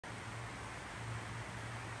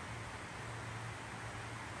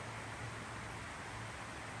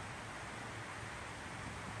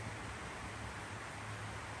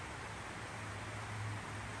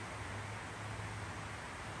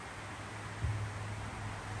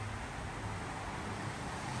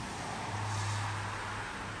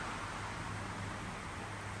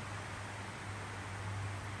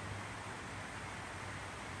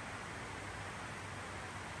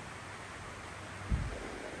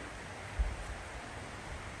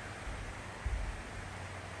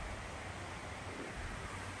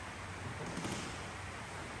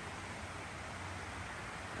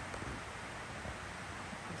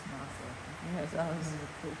massage.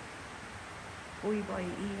 Or you by your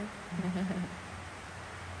ear.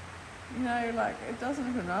 You know, like, it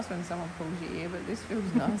doesn't feel nice when someone pulls your ear, but this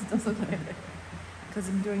feels nice, doesn't it? Because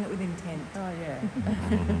I'm doing it with intent. Oh, yeah.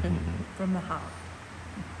 From the heart.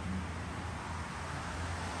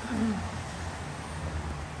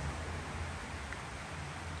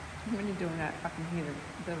 When you're doing that, I can hear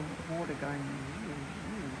the water going.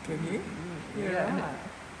 Can you? Yeah. Right.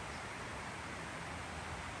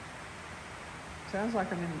 Sounds like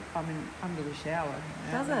I'm under the shower.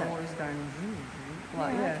 Does The it? water's going.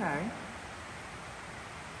 Like, Yeah, okay.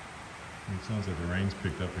 It sounds like the rain's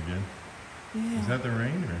picked up again. Yeah. Is that the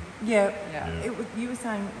rain? Or? Yeah. Yeah. It was, you were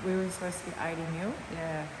saying we were supposed to get 80 mil.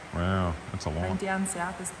 Yeah. Wow, that's a And lot. down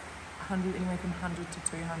south is 100, anywhere from 100 to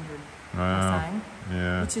 200. Wow. They're saying.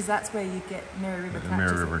 Yeah. Which is, that's where you get Mary River The catches.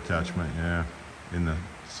 Mary River catchment, yeah. In the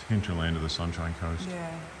hinterland of the Sunshine Coast.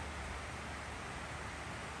 Yeah.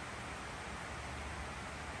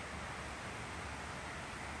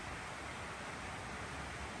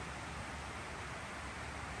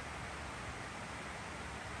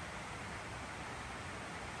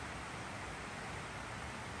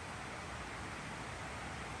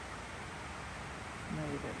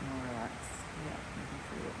 Maybe a bit more relaxed. Yeah, you can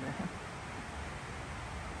feel it now.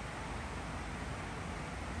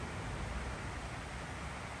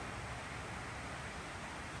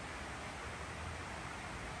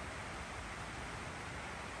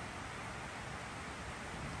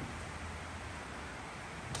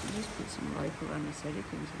 You just put some local anaesthetic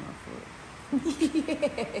into my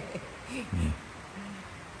foot.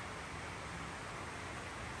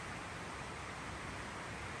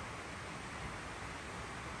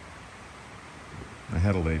 I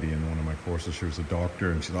had a lady in one of my courses, she was a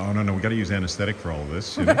doctor, and she thought, oh no, we got to use anesthetic for all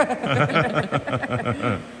this. You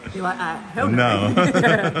know? You're like, hell no.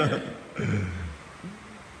 No.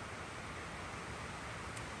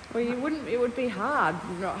 Well, you wouldn't. It would be hard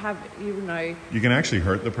not have. You know. You can actually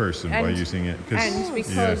hurt the person by And- using it. And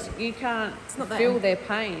because you can't not that- feel their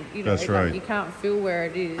pain, you know, That's right. You can't feel where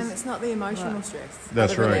it is. And it's not the emotional Right. stress.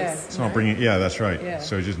 That's the right. release, It's you not know? bringing. Yeah, that's right. Yeah.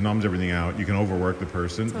 So it just numbs everything out. You can overwork the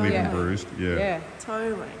person, leave them Yeah. bruised. Yeah. Yeah.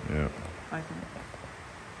 Totally. Yeah. I can.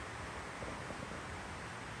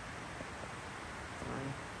 Sorry.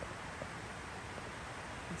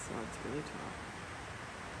 This side's really tough.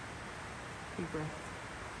 Big breath.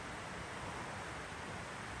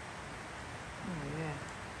 Oh, yeah.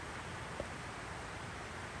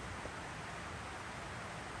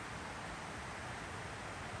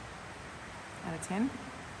 Out of 10?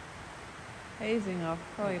 Easing off,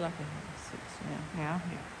 probably like a 6 now. Now?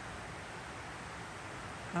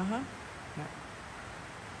 Yeah. Uh-huh. Yeah.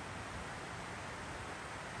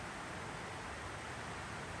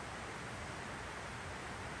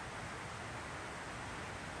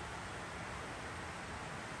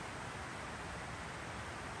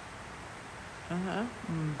 Uh-huh.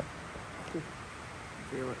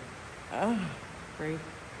 Feel it. Oh. Breathe.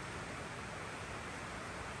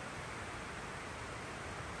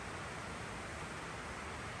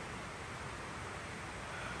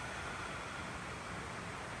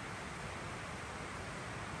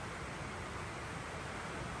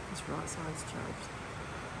 This right side's charged.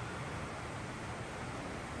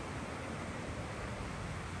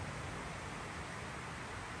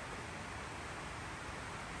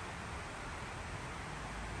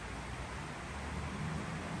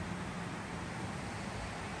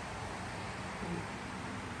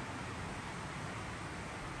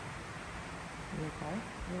 You okay?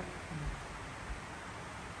 Yep.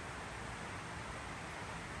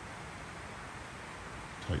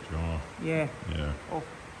 Tight jaw. Yeah. Yeah. Oh.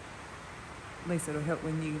 At least it'll help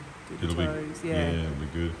when you do the It'll be. toes. Yeah, it'll be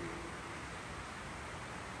good.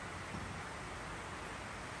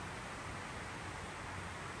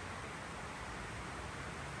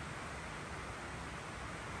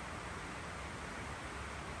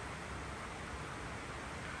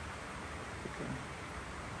 Okay.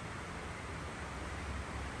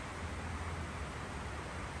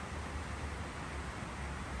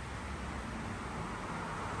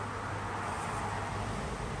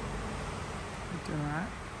 You do alright?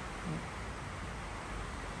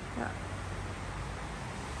 Yeah.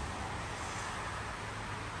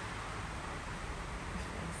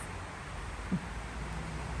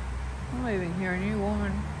 I'm leaving here a new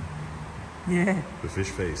woman. Yeah. The fish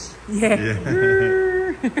face. Yeah. Yeah.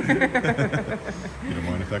 You don't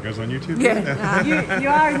mind if that goes on YouTube? Yeah. You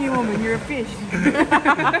are a new woman. You're a fish.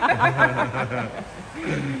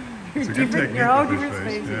 It's a good technique. You're a whole the fish different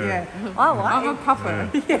face. species. Yeah. I like I'm a it. puffer.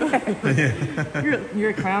 You're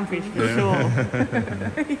a clownfish for sure.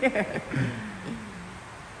 Yeah.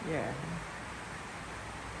 Yeah.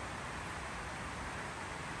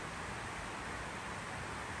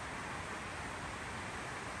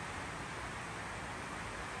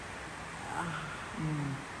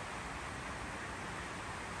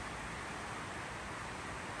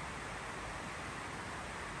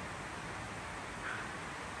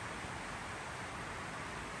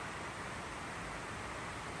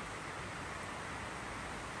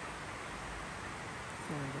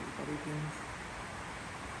 begins.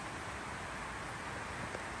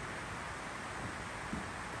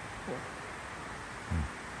 Cool.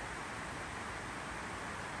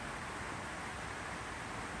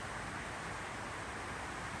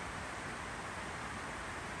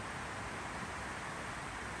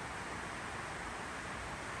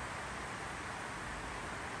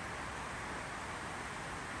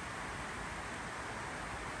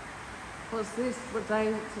 What's this? What day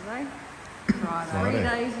is it today? Friday. 3 Friday.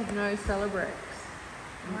 days with no Celebrex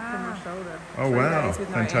for Wow. my shoulder. Oh 3 wow, days with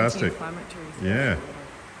no fantastic. anti-inflammatories. Yeah.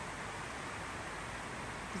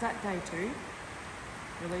 Is that day 2?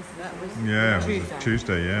 Release That was Yeah, it was Tuesday. a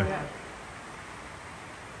Tuesday, yeah. Yeah.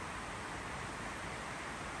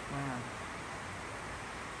 Wow.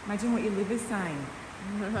 Imagine what your liver's saying.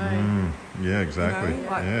 Yeah, exactly. You know,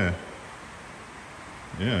 like- yeah.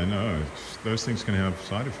 Yeah, no, those things can have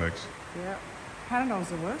side effects. Yeah. Panadols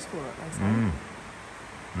the worst for it, they say.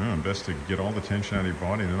 No, best to get all the tension out of your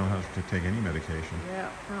body and then don't have to take any medication. Yeah.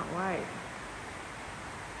 Can't wait.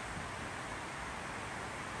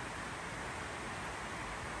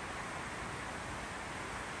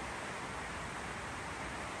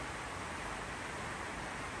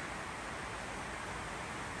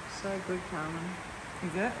 So good, Carmen.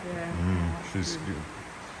 Is it? Yeah. She's.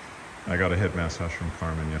 I got a head massage from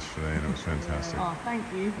Carmen yesterday and it was fantastic. Oh, thank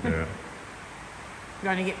you. Yeah. You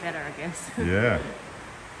only get better, I guess. Yeah.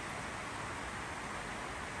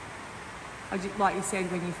 I just, like you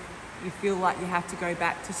said, when you feel like you have to go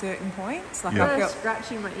back to certain points. Like Yeah. I You're felt,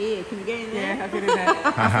 scratching my ear. Can you get in there? yeah, I could do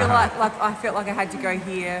that. I felt like I had to go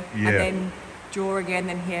here Yeah. and then jaw again,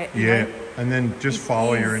 then here. You Yeah, know? and then just It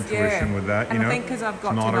follow your is, intuition yeah. with that. You And I know, think 'cause I've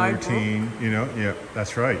got it's to not know a routine. You know, yeah,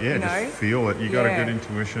 that's right. Yeah, You just know? feel it. You got a Yeah. good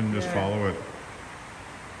intuition. Just Yeah. follow it.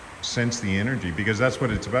 Sense the energy because that's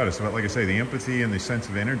what it's about. It's about, like I say, the empathy and the sense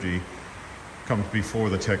of energy comes before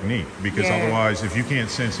the technique. Because Yeah. otherwise, if you can't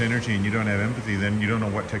sense energy and you don't have empathy, then you don't know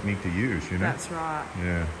what technique to use. You know. That's right.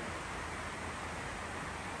 Yeah.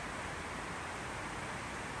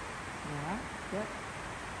 Yeah. Yep.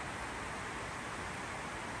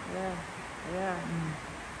 Yeah. Yeah.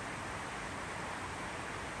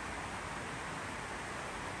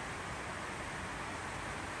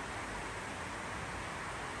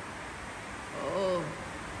 Oh.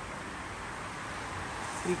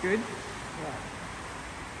 You good? Yeah.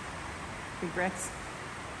 Big breaths.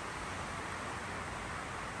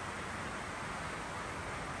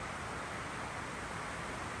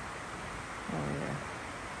 Oh yeah.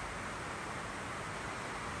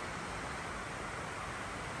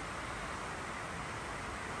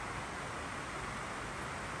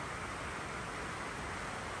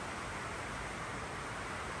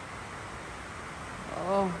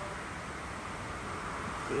 Oh.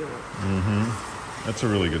 Feel it. That's a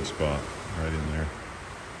really good spot right in there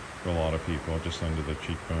for a lot of people, just under the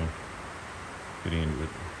cheekbone, getting into the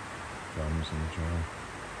gums and the jaw.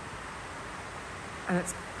 And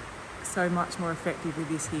it's so much more effective with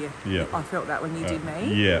this here. Yeah. I felt that when you did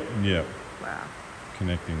me. Yeah, yeah. Wow.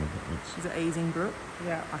 Connecting with it. It's, Is it easing, Brooke?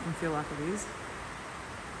 Yeah. I can feel like it is.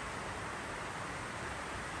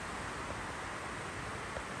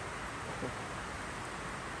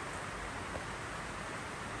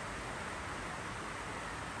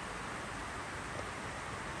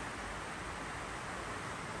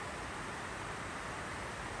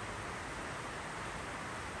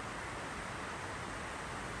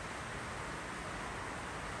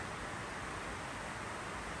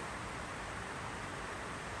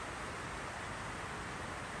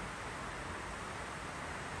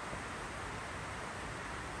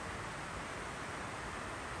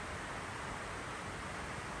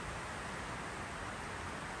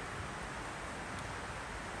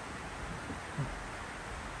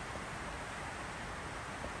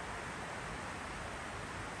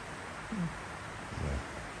 yeah.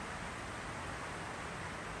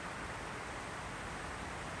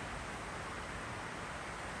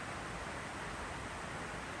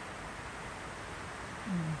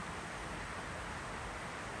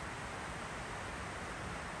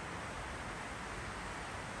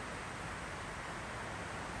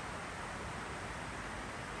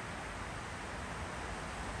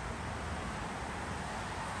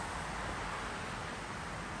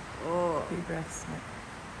 Oh. Big breaths. Mate.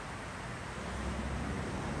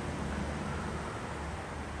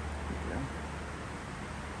 Keep going.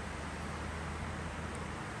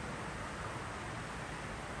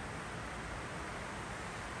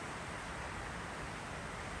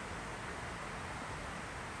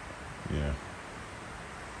 Yeah.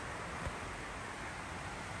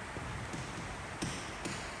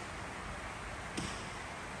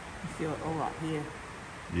 I feel it all up here.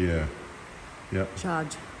 Yeah. Yep.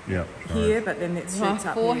 charge Yep. here, but then it My shoots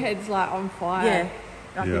up here. forehead's like on fire.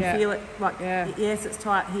 Yeah, I can Yeah. feel it. Like, Yeah. yes, it's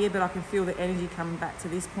tight here, but I can feel the energy coming back to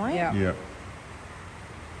this point. Yeah. Yep.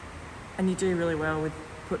 And you do really well with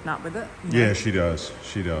putting up with it. You know? Yeah, she does.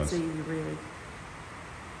 She does. So you really.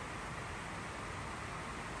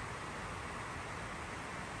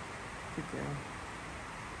 Good girl.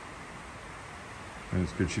 And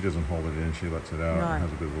it's good she doesn't hold it in. She lets it out No. and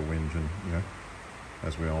has a bit of a whinge, and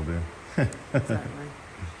as we all do. Exactly.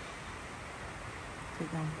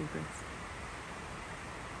 Keep going, big breaths.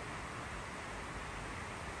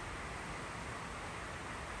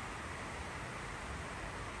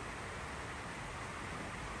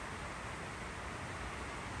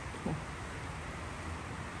 Cool.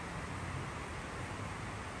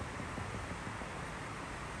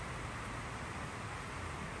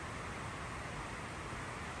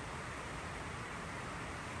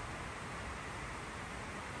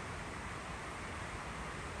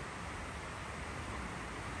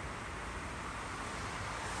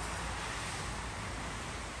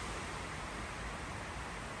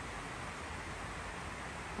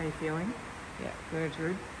 How are you feeling? Yeah, good.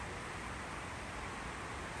 Good.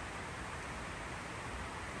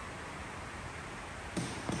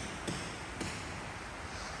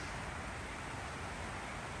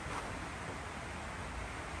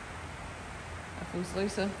 That feels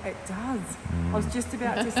looser. It does. I was just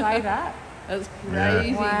about to say that. That's Yeah.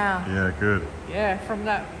 crazy. Wow. Yeah, good. Yeah, from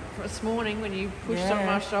that this morning when you pushed on Yeah.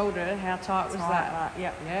 my shoulder, how tight was that?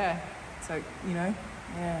 Yeah. Yeah. So, you know,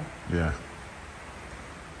 yeah. Yeah.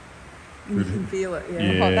 You Good. can feel it, yeah.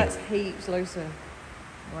 Yeah. Oh, that's heaps looser.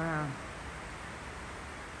 Wow.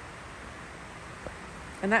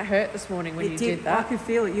 And that hurt this morning when It you did. did I that. could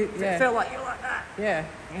feel it. Yeah. It felt like you're like that. Yeah.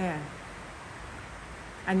 Yeah.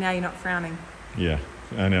 And now you're not frowning. Yeah,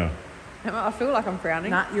 I know. I feel like I'm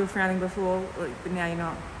frowning. Nah, you were frowning before, but now you're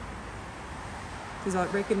not. Because I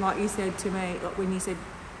reckon, like you said to me, like when you said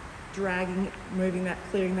dragging it, moving that,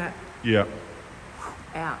 clearing that Yep.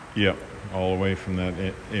 out. Yep. All the way from that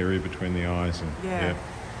area between the eyes. And, Yeah.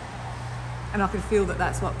 And I could feel that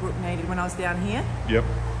that's what Brooke needed when I was down here. Yep.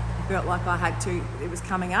 I felt like I had to, it was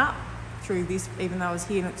coming up through this, even though I was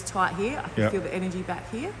here and it's tight here, I could Yep. feel the energy back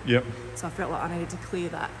here. Yep. So I felt like I needed to clear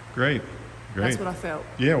that. Great. Great. That's what I felt.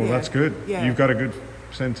 Yeah, well, that's good. Yeah. You've got a good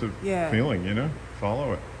sense of Yeah. feeling,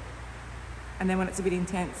 follow it. And then when it's a bit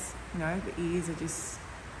intense, the ears are just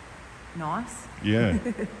nice. Yeah.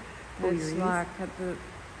 Pull your It's ears. like at the,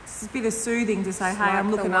 It's a bit of soothing to say, it's hey, like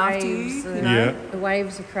I'm the looking after you. waves, You the- know? Yeah. the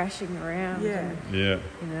waves are crashing around. Yeah. And,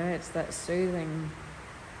 Yeah. it's that soothing.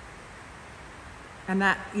 And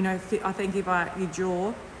that, I think if your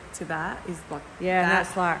jaw to that is like Yeah, and that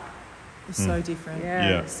that's like, is so different. Yeah.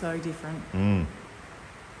 Yeah. So different. Mm.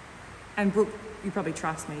 And Brooke, you probably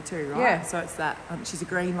trust me too, right? Yeah. So it's that, she's a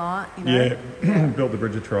green light, Yeah. Build the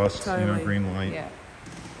bridge of trust, Totally. green light. yeah.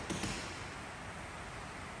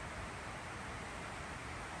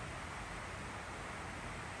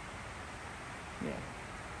 Yeah.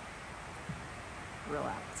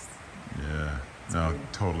 Relaxed. Yeah. No,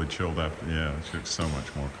 totally chilled up. Yeah, it's so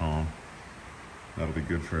much more calm. That'll be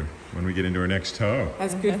good for when we get into our next toe.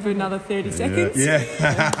 That's good for another 30 seconds. Yeah.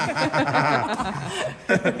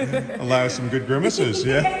 Allow some good grimaces.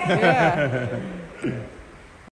 Yeah. Yeah.